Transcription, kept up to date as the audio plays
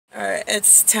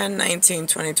It's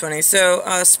 10/19/2020. So,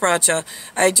 Spracha,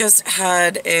 I just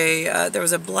had a, there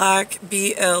was a black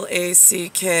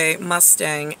BLACK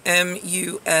Mustang,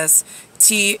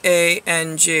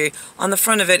 MUSTANG. On the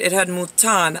front of it, it had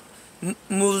Multani,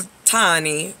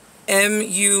 MULTANI.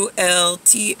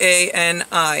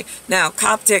 Now,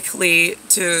 Coptically,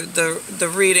 to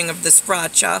the reading of the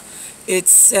Spracha, it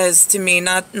says to me,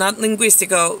 not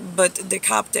linguistico, but the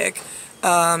Coptic,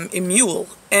 Mule,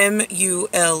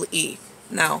 M-U-L-E.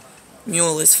 Now,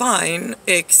 mule is fine,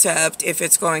 except if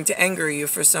it's going to anger you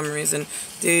for some reason.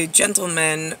 The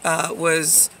gentleman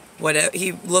was, whatever,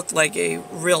 he looked like a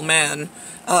real man.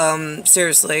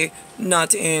 Seriously,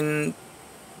 not in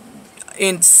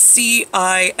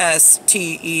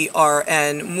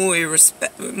CISTERN, muy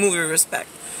respect.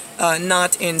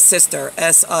 Not in sister,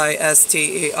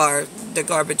 SISTER, the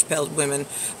garbage-pailed women.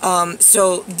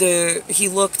 So he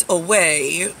looked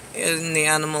away. In the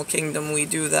animal kingdom, we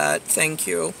do that, thank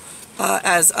you.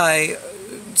 As I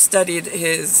studied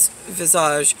his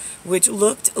visage, which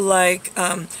looked like,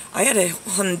 I had a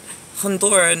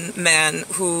Honduran man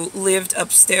who lived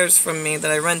upstairs from me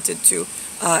that I rented to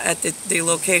at the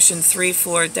location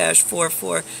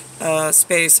 34-44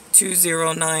 space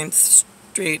 209th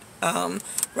Street,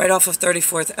 right off of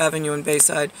 34th Avenue in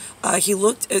Bayside. He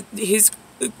looked at his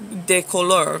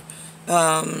décolor,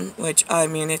 which, I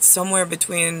mean, it's somewhere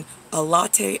between a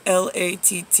latte,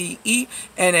 L-A-T-T-E,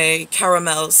 and a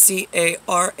caramel,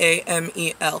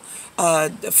 C-A-R-A-M-E-L,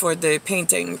 for the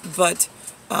painting. But,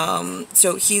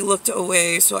 so he looked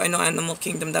away, so I know Animal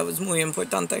Kingdom, that was muy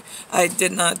importante. I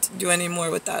did not do any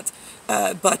more with that.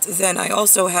 But then I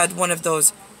also had one of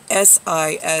those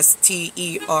SISTERS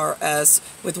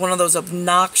with one of those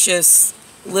obnoxious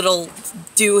little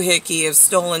doohickey of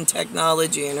stolen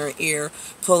technology in her ear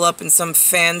pull up in some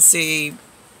fancy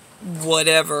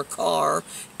whatever car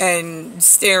and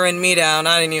staring me down.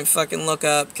 I didn't even fucking look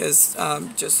up because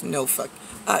just no fuck.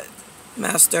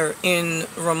 Master in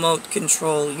remote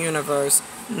control universe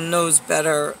knows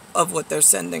better of what they're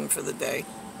sending for the day.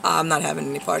 I'm not having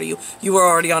any part of you. You were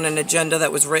already on an agenda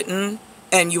that was written,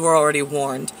 and you were already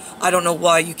warned. I don't know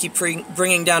why you keep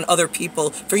bringing down other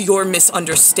people for your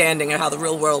misunderstanding of how the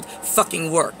real world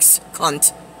fucking works,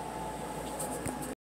 cunt.